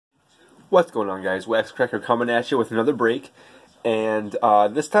What's going on, guys? Waxcracker coming at you with another break, and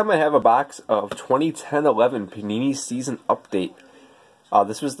this time I have a box of 2010-11 Panini Season Update.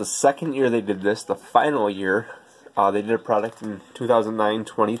 This was the second year they did this, the final year. They did a product in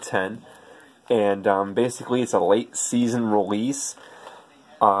 2009-2010, and basically it's a late season release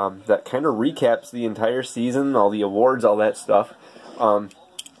that kind of recaps the entire season, all the awards, all that stuff.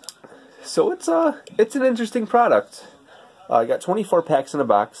 So it's an interesting product. I got 24 packs in a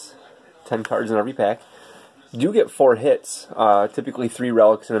box. 10 cards in every pack. You do get 4 hits, typically 3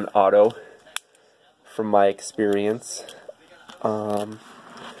 relics and an auto, from my experience.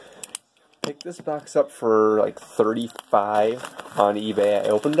 Picked this box up for like $35 on eBay. I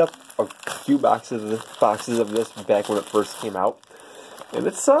opened up a few boxes of this back when it first came out, and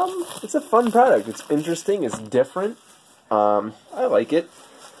it's a fun product. It's interesting. It's different. I like it,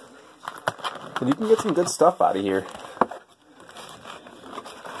 and you can get some good stuff out of here.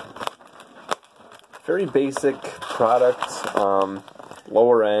 Very basic product,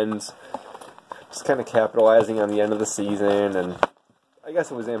 lower ends, just kind of capitalizing on the end of the season, and I guess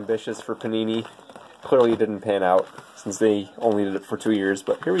it was ambitious for Panini. Clearly it didn't pan out, since they only did it for 2 years,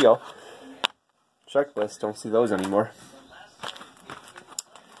 but here we go. Checklist, don't see those anymore.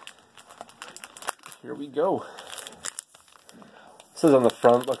 Here we go. It says on the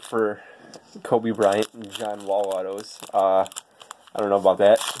front, look for Kobe Bryant and John Wall autos. I don't know about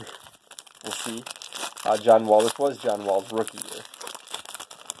that. We'll see. John Wall, this was John Wall's rookie year.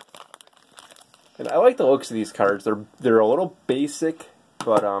 And I like the looks of these cards. They're a little basic,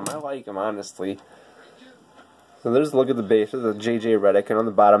 but I like them, honestly. So there's a look at the base. There's a J.J. Redick, and on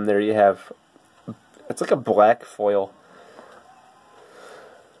the bottom there you have, it's like a black foil.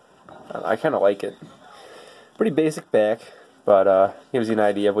 I kind of like it. Pretty basic back, but gives you an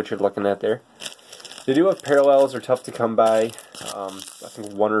idea of what you're looking at there. They do have parallels. They're tough to come by. I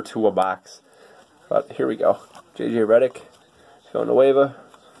think 1 or 2 a box. But here we go. J.J. Redick, Villanueva,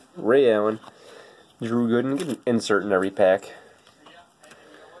 Ray Allen, Drew Gooden. Get an insert in every pack.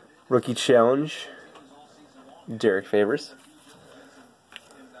 Rookie Challenge, Derek Favors.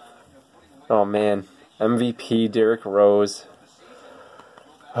 Oh man, MVP Derrick Rose.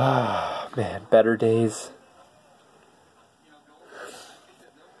 Ah, man, better days.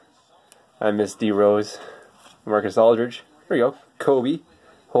 I miss D Rose. Marcus Aldridge. Here we go. Kobe,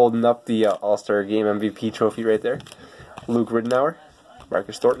 holding up the All-Star Game MVP trophy right there. Luke Ridenour,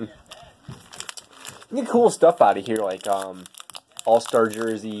 Marcus Thornton. You get cool stuff out of here, like All-Star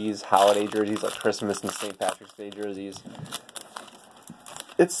jerseys, holiday jerseys, like Christmas and St. Patrick's Day jerseys.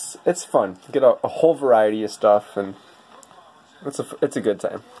 It's fun. You get a whole variety of stuff, and it's a good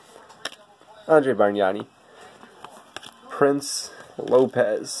time. Andre Bargnani, Prince,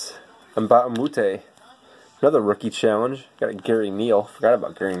 Lopez, Mbaumute. Another rookie challenge. Got a Gary Neal. Forgot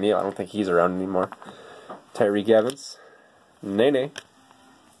about Gary Neal. I don't think he's around anymore. Tyreke Evans. Nene.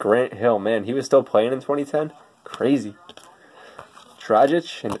 Grant Hill. Man, he was still playing in 2010? Crazy.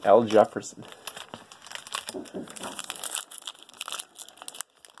 Dragic and L. Jefferson. You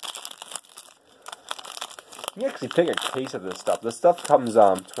can actually pick a case of this stuff. This stuff comes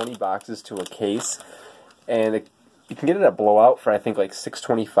 20 boxes to a case, and you can get it at Blowout for I think like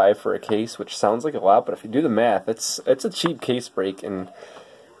 $6.25 for a case, which sounds like a lot, but if you do the math, it's a cheap case break, and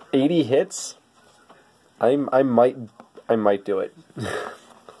 80 hits. I might do it.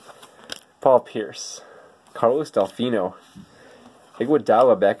 Paul Pierce, Carlos Delfino,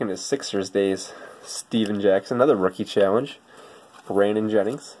 Iguodala back in his Sixers days, Steven Jackson, another rookie challenge, Brandon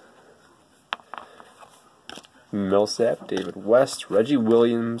Jennings, Millsap, David West, Reggie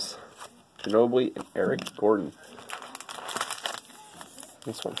Williams, Ginobili, and Eric Gordon.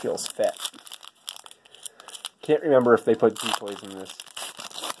 This one feels fat. Can't remember if they put decoys in this.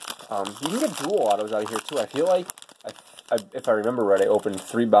 You can get dual autos out of here too. I feel like, if I remember right, I opened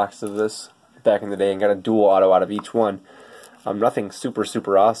 3 boxes of this back in the day and got a dual auto out of each one. Nothing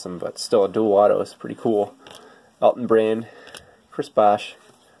super awesome, but still a dual auto is pretty cool. Elton Brand, Chris Bosh,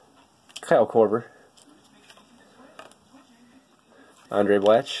 Kyle Korver, Andre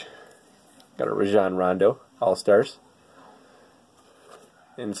Blatch, got a Rajon Rondo, All-Stars.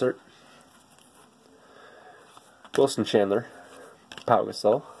 Insert. Wilson Chandler, Pau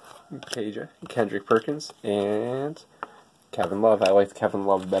Gasol, Peja, Kendrick Perkins, and Kevin Love. I liked Kevin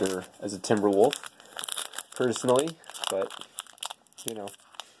Love better as a Timberwolf, personally, but, you know.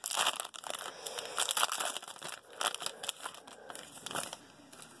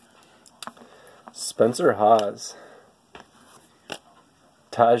 Spencer Hawes,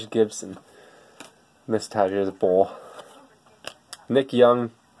 Taj Gibson, Miss Taj's Bowl. Nick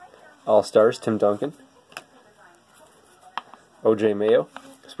Young, All-Stars, Tim Duncan, O.J. Mayo,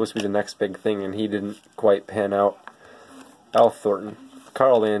 supposed to be the next big thing, and he didn't quite pan out. Al Thornton,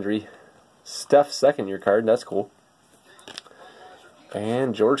 Carl Landry, Steph second-year card, that's cool.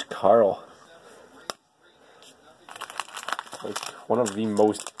 And George Karl. Like one of the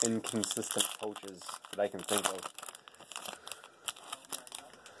most inconsistent coaches that I can think of.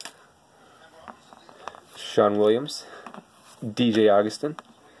 Sean Williams, DJ Augustin,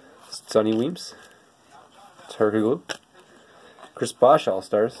 Sonny Weems, Turkoglu, Chris Bosh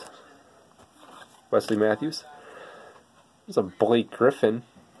All-Stars, Wesley Matthews. There's a Blake Griffin.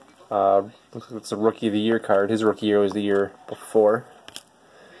 Looks like it's a Rookie of the Year card. His rookie year was the year before.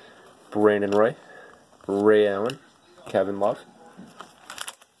 Brandon Roy, Ray Allen, Kevin Love.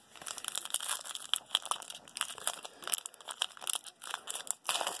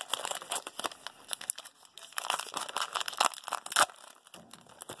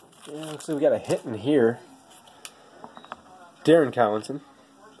 Yeah, looks like we got a hit in here. Darren Collinson,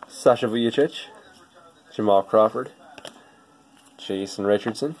 Sasha Vujacic, Jamal Crawford, Jason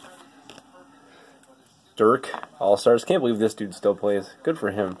Richardson, Dirk, All-Stars. Can't believe this dude still plays. Good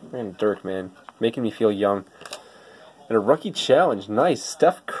for him. Man, Dirk, man. Making me feel young. And a Rookie Challenge. Nice.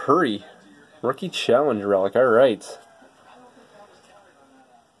 Steph Curry. Rookie Challenge relic. Alright.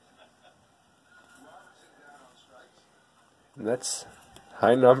 That's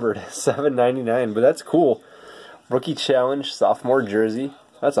high numbered. $7.99. But that's cool. Rookie Challenge. Sophomore jersey.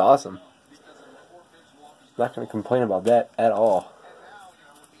 That's awesome. Not going to complain about that at all.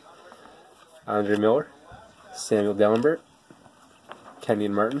 Andre Miller, Samuel Dellenbert,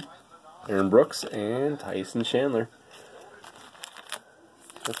 Kenyon Martin, Aaron Brooks, and Tyson Chandler.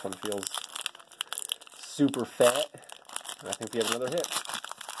 This one feels super fat. And I think we have another hit.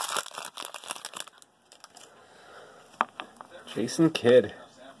 Jason Kidd,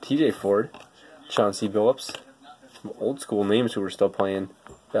 TJ Ford, Chauncey Billups. Some old school names who were still playing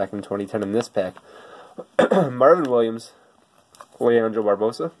back in 2010 in this pack. Marvin Williams, Leandro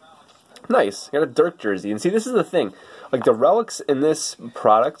Barbosa. Nice. Got a Dirk jersey. And see, this is the thing. Like, the relics in this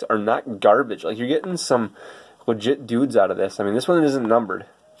product are not garbage. Like, you're getting some legit dudes out of this. I mean, this one isn't numbered.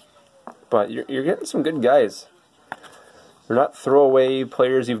 But you're getting some good guys. They're not throwaway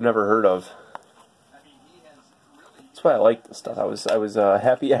players you've never heard of. That's why I like this stuff. I was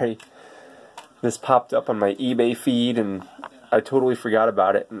happy this popped up on my eBay feed, and I totally forgot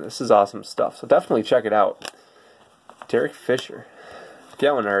about it. And this is awesome stuff. So definitely check it out. Derek Fisher,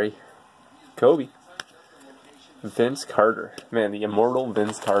 Gallinari, Kobe, Vince Carter. Man, the immortal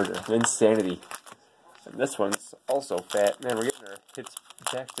Vince Carter. Vinsanity. And this one's also fat. Man, we're getting our hits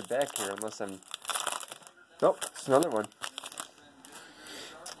back to back here unless I'm... Nope, it's another one.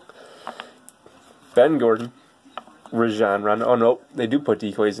 Ben Gordon, Rajon Rondo. Oh, nope, they do put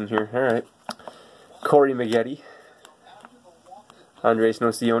decoys in here. Alright. Corey Maggette, Andres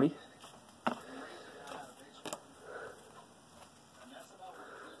Nocioni,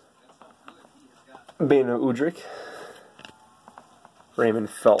 Beno Udrih,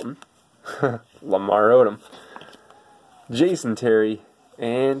 Raymond Felton, Lamar Odom, Jason Terry,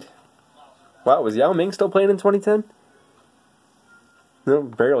 and wow, was Yao Ming still playing in 2010? No,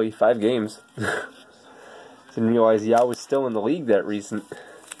 barely. 5 games. Didn't realize Yao was still in the league that recent.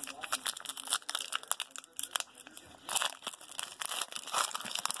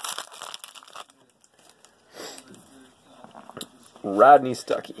 Rodney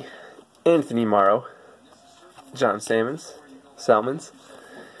Stuckey, Anthony Morrow, John Salmons,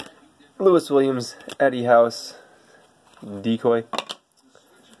 Lewis Williams, Eddie House, Decoy,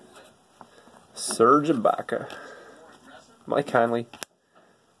 Serge Ibaka, Mike Conley,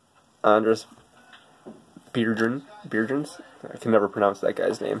 Andres Beardrins, I can never pronounce that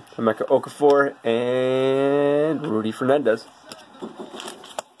guy's name, Emeka Okafor, and Rudy Fernandez.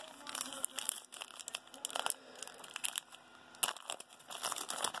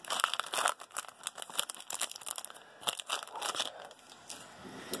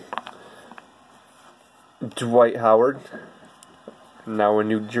 Dwight Howard, now a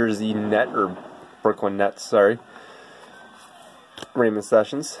New Jersey Net, or Brooklyn Nets, sorry. Raymond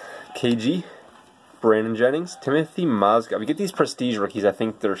Sessions, KG, Brandon Jennings, Timothy Mozgov. You get these prestige rookies, I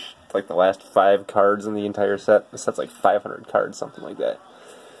think they're like the last 5 cards in the entire set. The set's like 500 cards, something like that.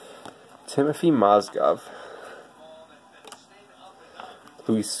 Timothy Mozgov,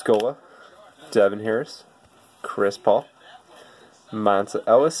 Luis Scola, Devin Harris, Chris Paul, Monta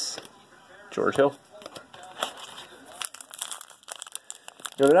Ellis, George Hill.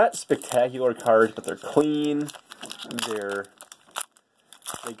 You know, they're not spectacular cards, but they're clean.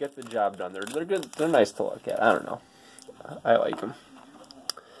 They get the job done. They're good. They're nice to look at. I don't know. I like them.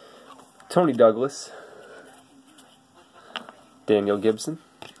 Tony Douglas, Daniel Gibson,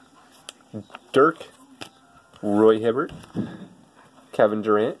 Dirk, Roy Hibbert, Kevin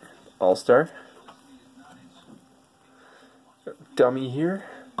Durant, All-Star. Dummy here.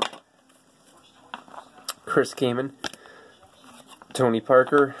 Chris Kaman, Tony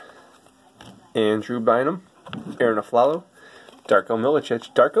Parker, Andrew Bynum, Aaron Aflalo, Darko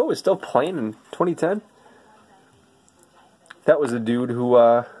Milicic. Darko is still playing in 2010. That was a dude who,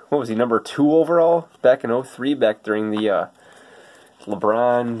 what was he, number 2 overall back in 03, back during the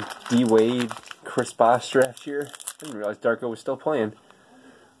LeBron, D-Wade, Chris Bosh draft year. I didn't realize Darko was still playing.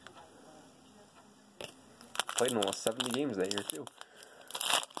 Played in almost 70 games that year, too.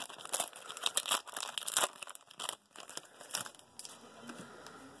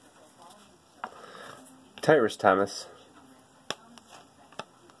 Tyrese Thomas,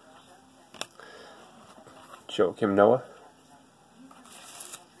 Joakim Noah,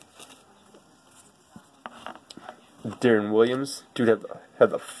 Darren Williams. Dude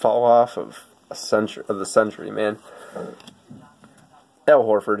had the fall off of the century, man. Al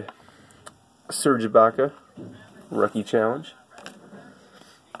Horford, Serge Ibaka, rookie challenge.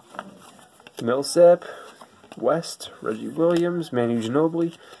 Millsap, West, Reggie Williams, Manu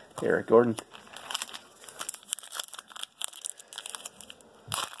Ginobili, Eric Gordon.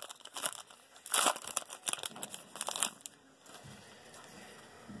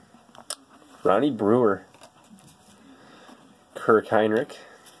 Ronnie Brewer, Kirk Heinrich,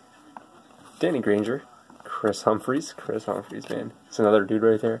 Danny Granger, Chris Humphries, man, it's another dude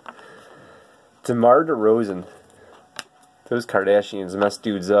right there. DeMar DeRozan, those Kardashians mess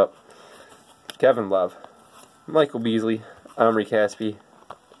dudes up. Kevin Love, Michael Beasley, Omri Caspi,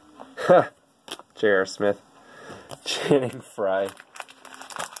 J.R. Smith, Channing Frye.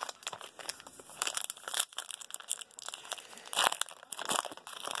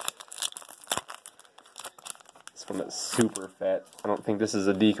 This one is super fat. I don't think this is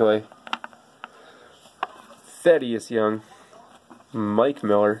a decoy. Thaddeus Young, Mike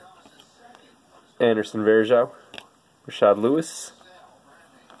Miller, Anderson Varejao, Rashad Lewis,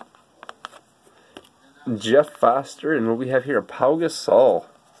 Jeff Foster, and what we have here, a Pau Gasol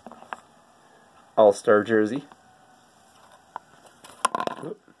All-Star jersey.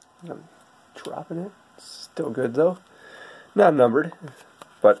 Oop, I'm dropping it. Still good though. Not numbered,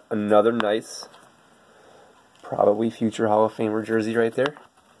 but another nice, probably future Hall of Famer jersey right there.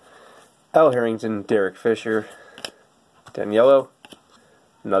 Al Harrington, Derek Fisher, Daniello,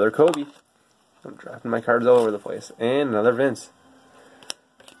 another Kobe. I'm dropping my cards all over the place. And another Vince.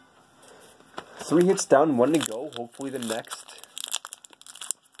 3 hits down, 1 to go. Hopefully the next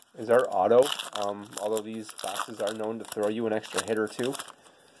is our auto. Although these boxes are known to throw you an extra hit or 2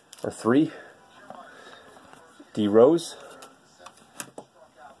 or 3. D Rose,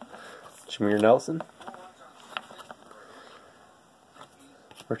 Jameer Nelson,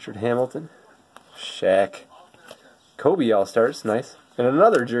 Richard Hamilton, Shaq, Kobe All-Stars, nice. And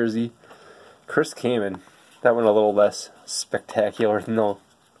another jersey, Chris Kaman. That one a little less spectacular than the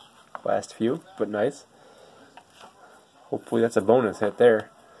last few, but nice. Hopefully that's a bonus hit there.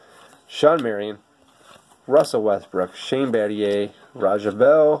 Sean Marion, Russell Westbrook, Shane Battier, Raja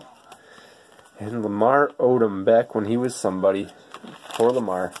Bell, and Lamar Odom back when he was somebody. Poor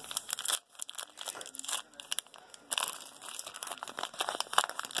Lamar.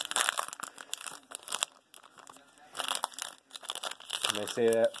 When I say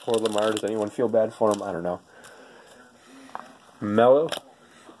that, poor Lamar, does anyone feel bad for him? I don't know. Melo,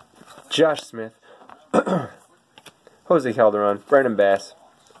 Josh Smith, Jose Calderon, Brandon Bass,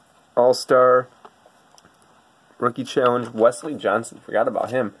 All-Star, Rookie Challenge, Wesley Johnson, forgot about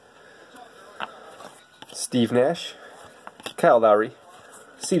him. Steve Nash, Kyle Lowry,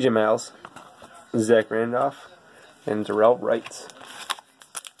 CJ Miles, Zach Randolph, and Darrell Wright.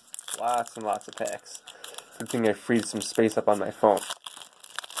 Lots and lots of packs. Good thing I freed some space up on my phone.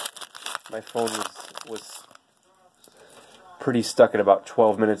 My phone was pretty stuck at about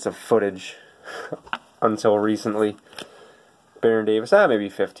 12 minutes of footage until recently. Baron Davis, maybe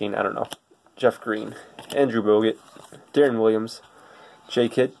 15, I don't know. Jeff Green, Andrew Bogut, Darren Williams, J.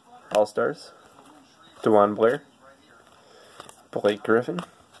 Kidd, All-Stars, DeJuan Blair, Blake Griffin,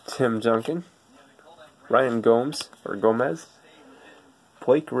 Tim Duncan, Ryan Gomez,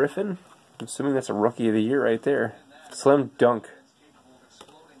 Blake Griffin, I'm assuming that's a Rookie of the Year right there. Slam Dunk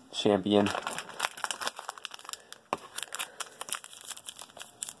champion.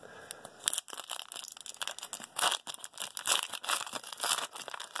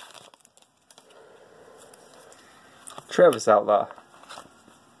 Travis Outlaw,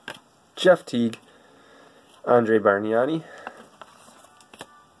 Jeff Teague, Andre Bargnani,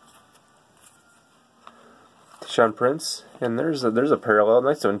 Sean Prince, and there's a parallel,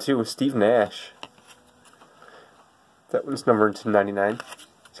 nice one too, Steve Nash. That one's numbered to 99. As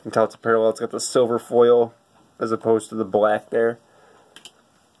you can tell, it's a parallel. It's got the silver foil as opposed to the black there.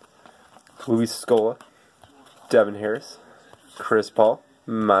 Luis Scola, Devin Harris, Chris Paul,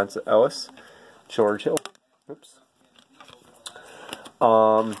 Monta Ellis, George Hill. Oops.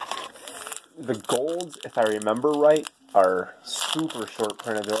 The golds, if I remember right, are super short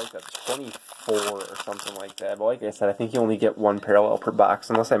printed. They're like a 24 or something like that. But like I said, I think you only get one parallel per box,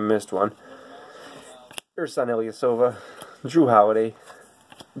 unless I missed one. Ersan Ilyasova, Drew Holiday,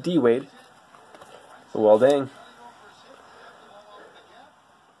 D Wade, well dang,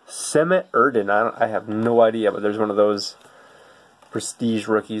 Semet Erdin. I have no idea, but there's one of those prestige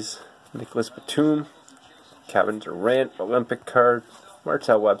rookies. Nicholas Batum, Kevin Durant, Olympic card,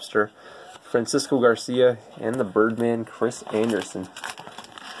 Martell Webster, Francisco Garcia, and the Birdman, Chris Anderson.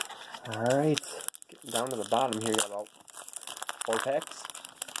 Alright, getting down to the bottom here. Got about 4 packs,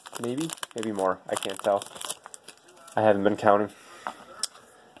 maybe more. I can't tell. I haven't been counting.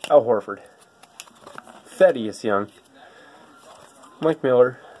 Al Horford, Thaddeus Young, Mike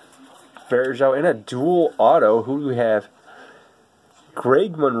Miller, Varejao, and a dual auto. Who do we have?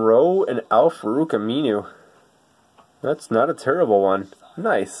 Greg Monroe and Al-Farouq Aminu. That's not a terrible one.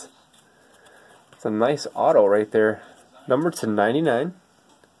 Nice. It's a nice auto right there. Numbered to 99.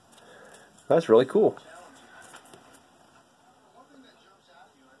 That's really cool.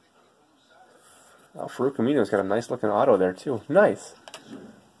 Al-Farouq Aminu's got a nice looking auto there too. Nice.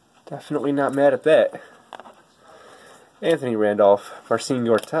 Definitely not mad at that. Anthony Randolph, Marcin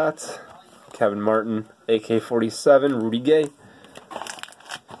Gortat, Kevin Martin, AK-47, Rudy Gay.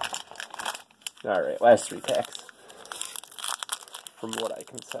 Alright, last 3 packs. From what I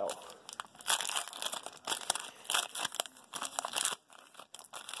can tell.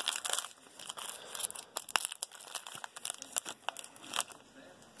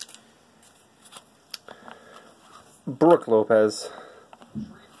 Brooke Lopez,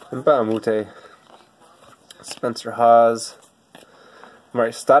 Mbamute, Spencer Hawes,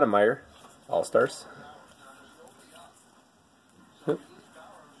 Mari Stoudemire, All-Stars.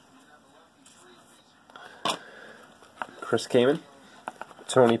 Chris Kaman,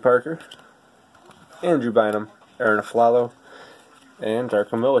 Tony Parker, Andrew Bynum, Aaron Aflalo, and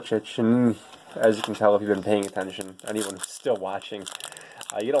Darko Milicic. And as you can tell if you've been paying attention, anyone who's still watching,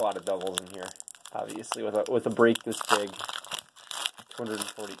 you get a lot of doubles in here. Obviously, with a break this big,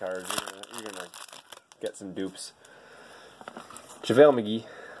 240 cards, you're gonna get some dupes. JaVale McGee.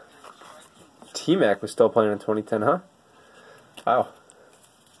 T-Mac was still playing in 2010, huh? Wow.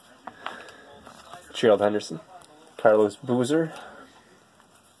 Gerald Henderson. Carlos Boozer.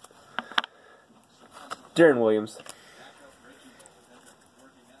 Darren Williams.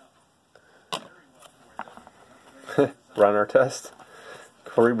 Ron Artest.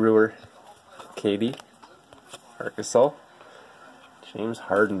 Corey Brewer. KD. Arkansas. James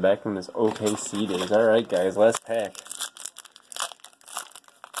Harden back in his OKC days. Alright guys, last pack.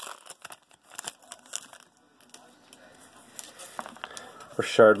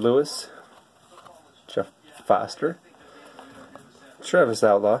 Rashard Lewis. Jeff Foster. Travis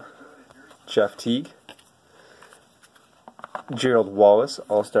Outlaw. Jeff Teague. Gerald Wallace,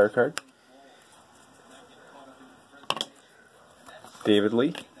 All-Star card. David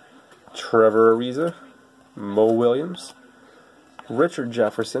Lee. Trevor Ariza. Mo Williams. Richard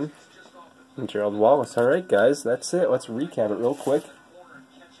Jefferson. And Gerald Wallace. Alright guys, that's it. Let's recap it real quick.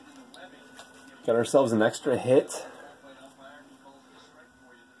 Got ourselves an extra hit.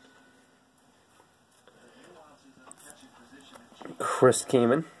 Chris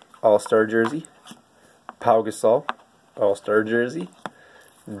Kaman, All-Star jersey. Pau Gasol, All-Star jersey.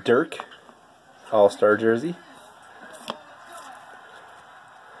 Dirk, All-Star jersey.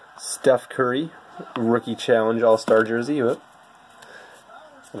 Steph Curry, Rookie Challenge All-Star jersey. And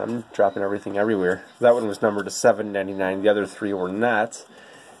I'm dropping everything everywhere. That one was numbered to $7.99. The other 3 were not.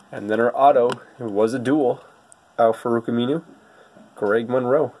 And then our auto, it was a dual. Al-Farouq Aminu, Greg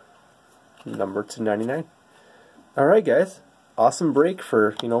Monroe, numbered to 99. Alright guys, awesome break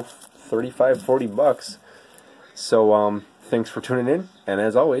for, 35, 40 bucks. So, thanks for tuning in, and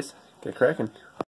as always, get cracking.